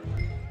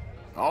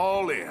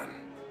 All in.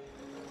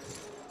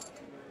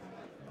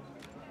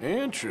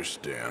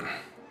 Interesting.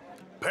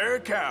 Pair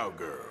of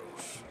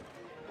cowgirls.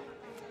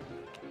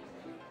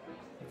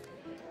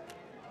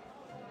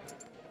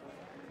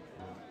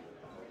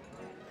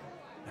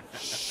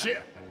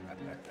 Shit!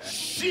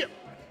 Shit!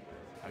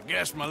 I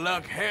guess my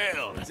luck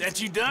held. Is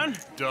that you done?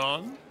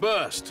 Done?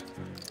 Bust.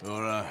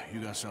 Or,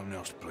 you got something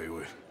else to play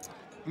with.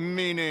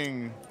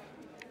 Meaning?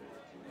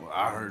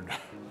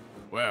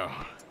 Well,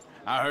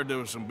 I heard there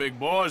was some big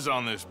boys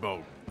on this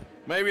boat.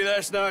 Maybe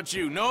that's not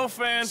you. No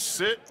offense.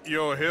 Sit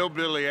your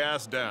hillbilly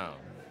ass down.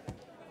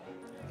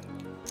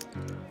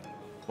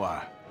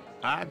 Why?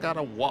 I got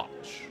a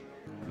watch.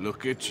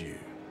 Look at you.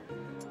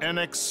 An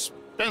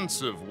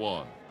expensive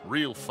one.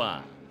 Real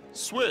fine.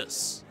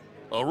 Swiss.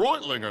 A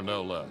Reutlinger,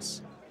 no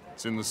less.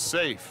 It's in the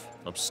safe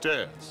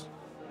upstairs.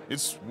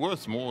 It's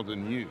worth more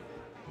than you.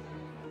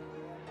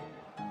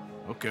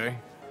 Okay.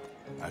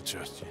 I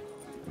trust you.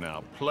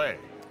 Now play.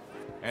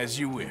 As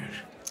you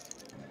wish.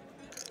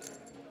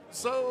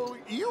 So,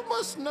 you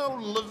must know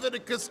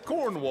Leviticus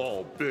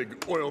Cornwall,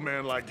 big oil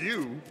man like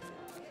you.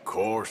 Of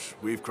course,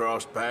 we've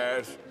crossed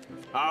paths.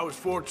 I was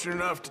fortunate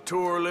enough to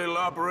tour a little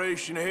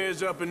operation of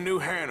his up in New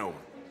Hanover.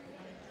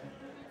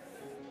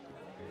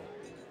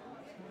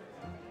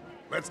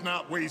 Let's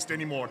not waste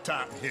any more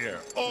time here.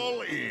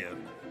 All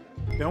in.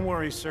 Don't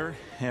worry, sir.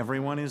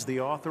 Everyone is the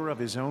author of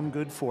his own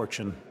good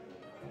fortune.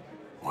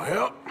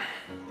 Well,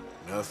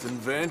 nothing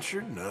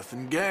ventured,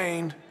 nothing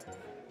gained.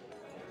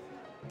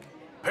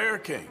 Pair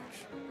of kings.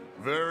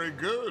 Very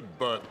good,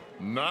 but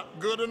not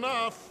good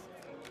enough.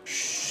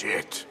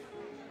 Shit.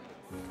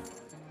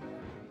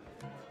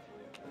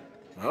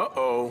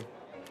 Uh-oh.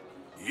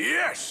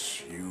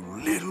 Yes, you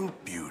little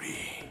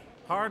beauty.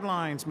 Hard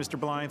lines, Mr.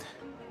 Blythe.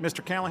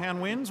 Mr.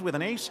 Callahan wins with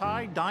an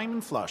ace-high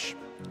diamond flush.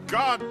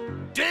 God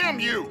damn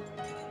you!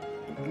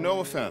 No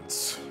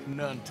offense.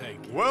 None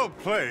taken. Well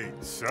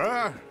played,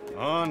 sir.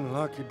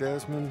 Unlucky,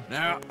 Desmond.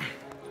 Now,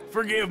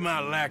 forgive my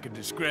lack of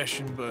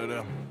discretion,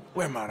 but,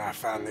 where might I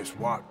find this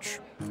watch?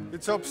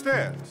 It's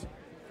upstairs.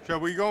 Shall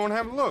we go and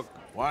have a look?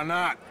 Why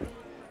not?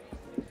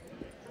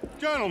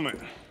 Gentlemen.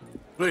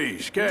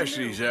 Please, cash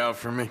these out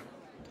for me.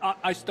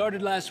 I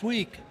started last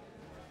week.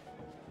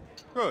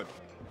 Good.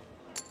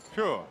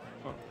 Sure.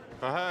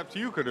 Perhaps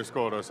you could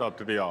escort us up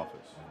to the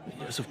office.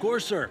 Yes, of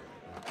course, sir.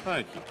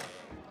 Thank you.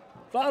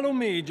 Follow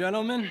me,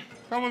 gentlemen.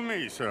 Come with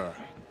me, sir.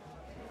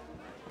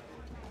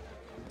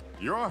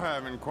 You're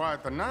having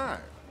quite the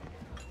night.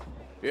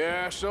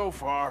 Yeah, so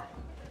far.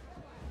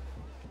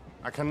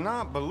 I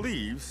cannot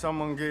believe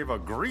someone gave a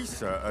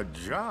greaser a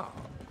job.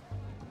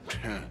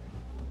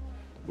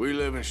 We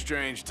live in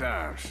strange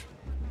times.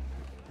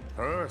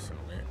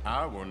 Personally,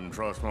 I wouldn't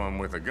trust one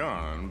with a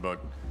gun, but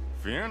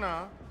fear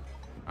not.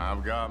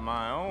 I've got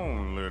my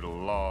own little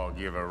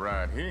lawgiver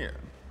right here.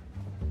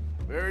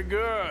 Very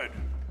good.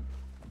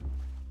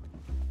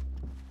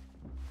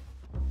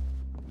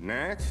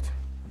 Next,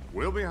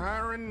 we'll be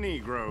hiring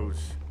Negroes.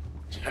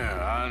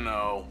 Yeah,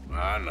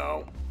 I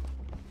know.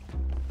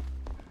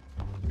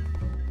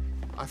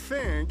 I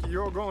think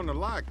you're going to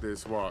like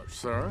this watch,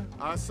 sir.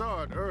 I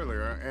saw it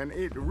earlier, and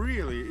it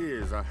really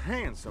is a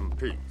handsome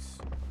piece.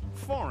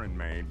 Foreign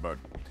made, but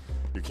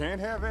you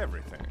can't have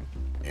everything.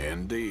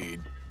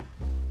 Indeed.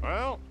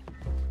 Well,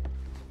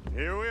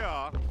 here we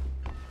are.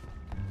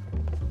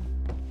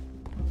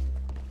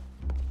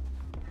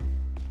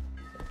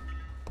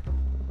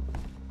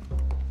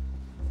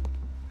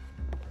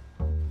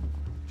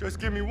 Just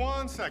give me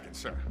 1 second,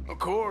 sir. Of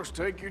course,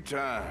 take your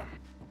time.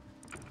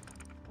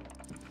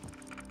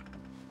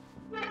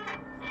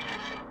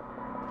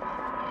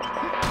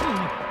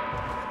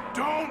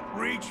 Don't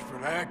reach for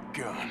that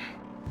gun.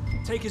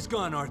 Take his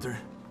gun, Arthur.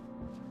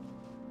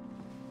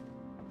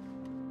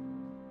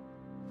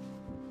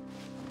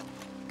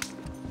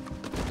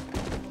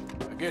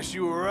 I guess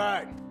you were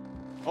right.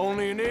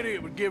 Only an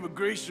idiot would give a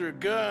greaser a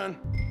gun.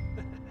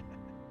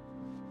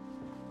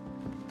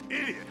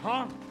 Idiot,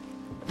 huh?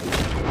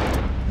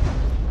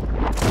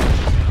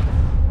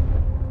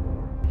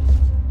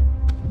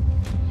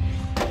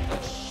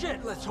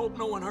 Shit, let's hope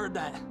no one heard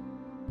that.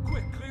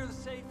 Quick, clear the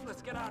safe,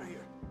 let's get out of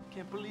here.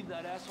 Can't believe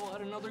that asshole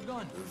had another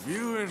gun. The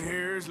view in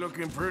here is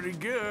looking pretty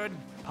good.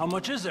 How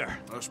much is there?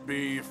 Must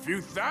be a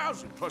few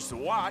thousand, plus the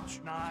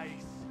watch.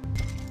 Nice.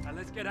 Now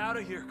let's get out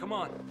of here, come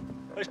on.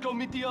 Let's go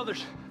meet the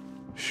others.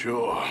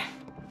 Sure.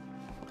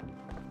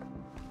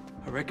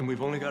 I reckon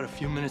we've only got a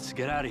few minutes to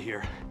get out of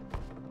here.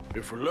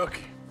 If we're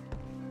lucky.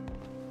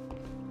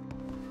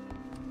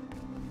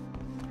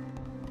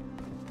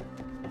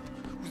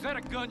 Was that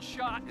a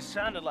gunshot? It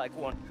sounded like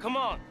one. Come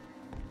on.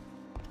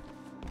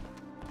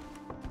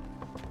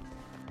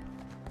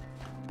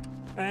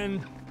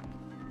 And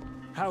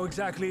how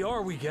exactly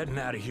are we getting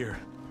out of here?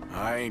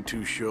 I ain't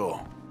too sure.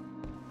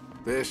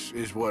 This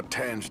is what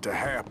tends to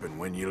happen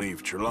when you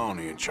leave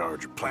Trelawney in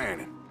charge of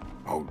planning.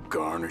 Oh,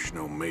 garnish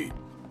no meat.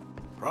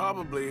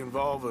 Probably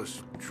involve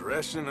us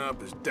dressing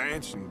up as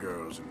dancing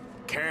girls and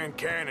carrying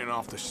cannon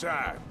off the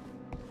side.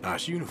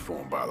 Nice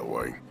uniform, by the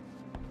way.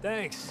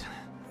 Thanks.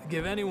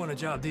 Give anyone a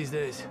job these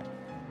days.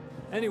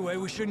 Anyway,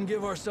 we shouldn't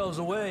give ourselves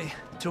away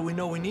till we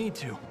know we need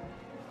to.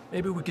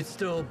 Maybe we could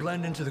still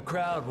blend into the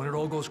crowd when it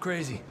all goes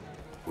crazy.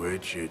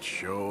 Which it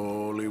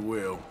surely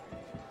will.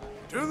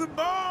 To the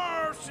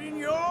bar,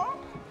 senor!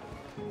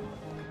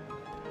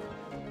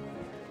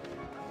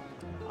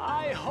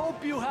 I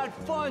hope you had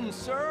fun,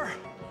 sir.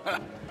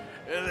 At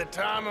the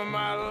time of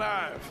my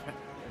life.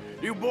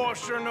 You boys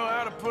sure know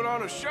how to put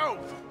on a show.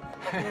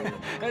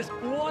 That's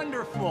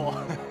wonderful.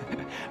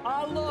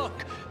 Ah,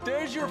 look,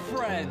 there's your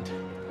friend.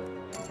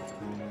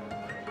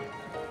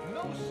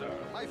 No, sir.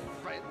 My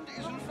friend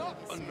is not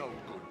a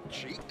no-good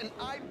cheat, and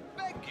I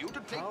beg you to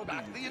take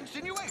back the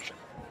insinuation.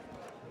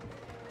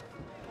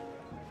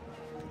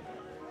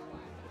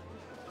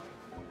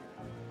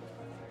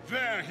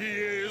 There he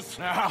is.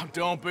 Now,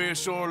 don't be a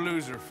sore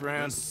loser,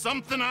 friend. There's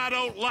something I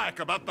don't like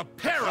about the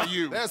pair of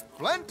you. There's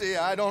plenty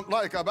I don't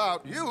like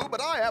about you, but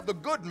I have the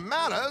good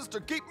manners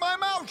to keep my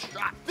mouth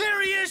shut.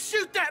 There he is!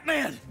 Shoot that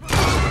man!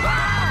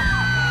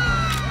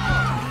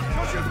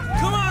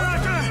 Come on,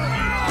 Arthur!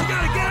 We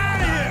gotta get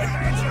out of here!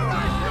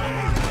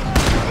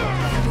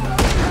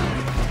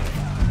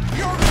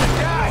 You're gonna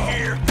die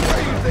here! Where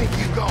do you think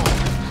you're going?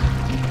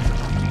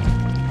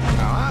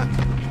 Huh?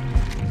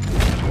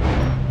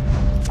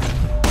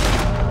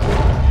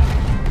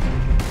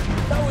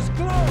 That was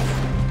close!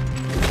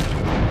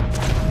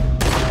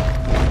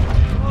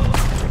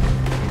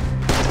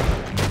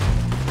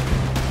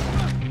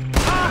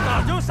 Arthur,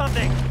 do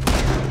something!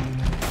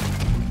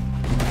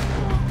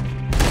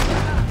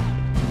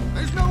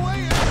 There's no way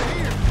out of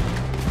here!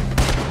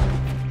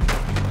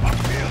 I'll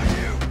kill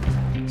you!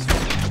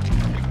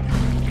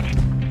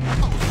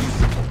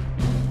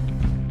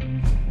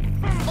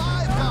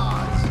 Five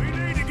guards! We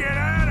need to get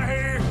out of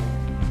here.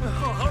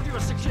 How do you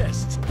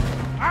suggest?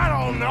 I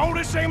don't know.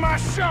 This ain't my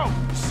show.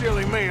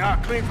 Silly me. I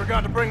clean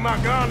forgot to bring my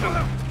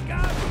gondola.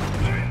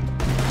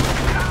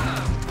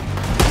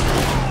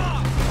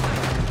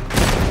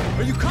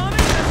 Are you coming?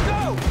 Let's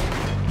go!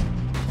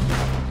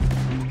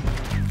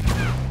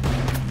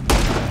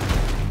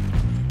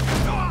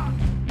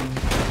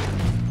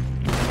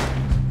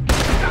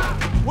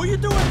 What are you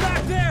doing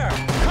back there?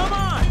 Come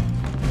on!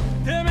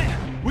 Damn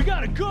it! We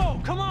gotta go!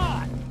 Come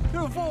on!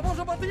 What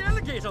about the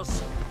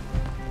alligators?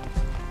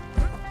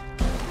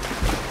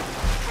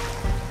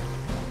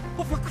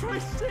 Oh, for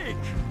Christ's sake!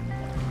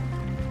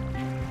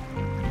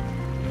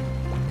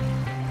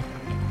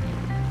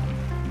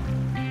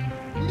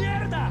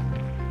 Mierda!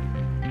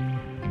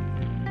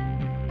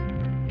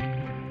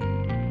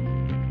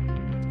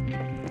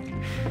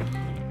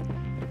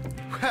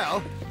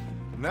 Well,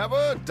 never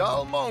a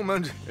dull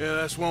moment. Yeah,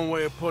 that's one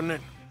way of putting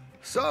it.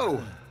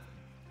 So,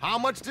 how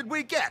much did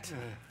we get?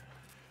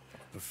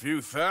 A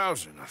few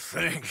thousand, I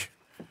think.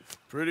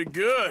 Pretty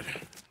good.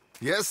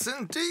 Yes,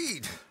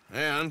 indeed.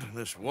 And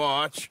this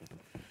watch,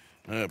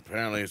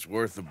 apparently it's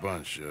worth a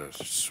bunch.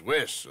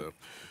 Swiss, a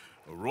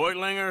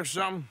Reutlinger or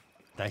something?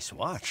 Nice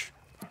watch.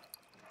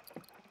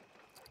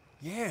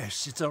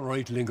 Yes, it's a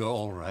Reutlinger,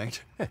 all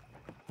right.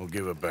 We'll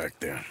give it back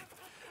then.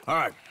 All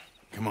right,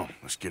 come on,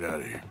 let's get out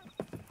of here.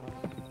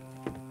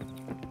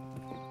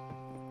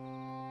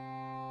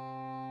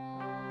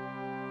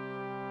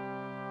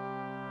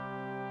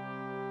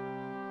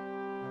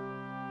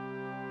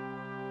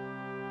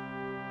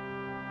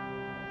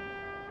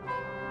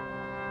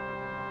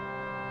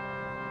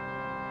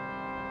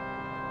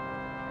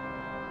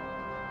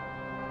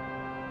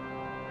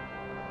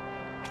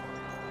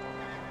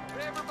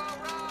 Riverboat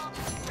Rob,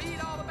 read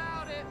all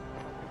about it.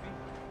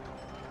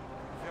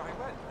 Very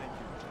well, thank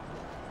you.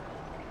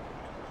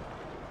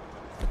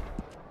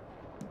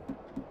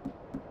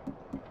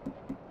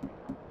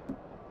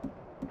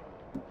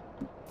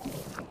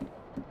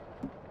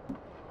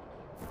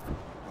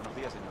 Buenos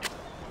días, señor.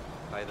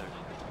 Hi there.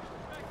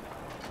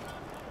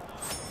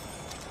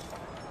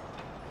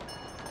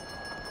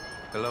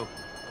 Hello.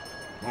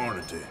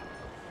 Morning to you.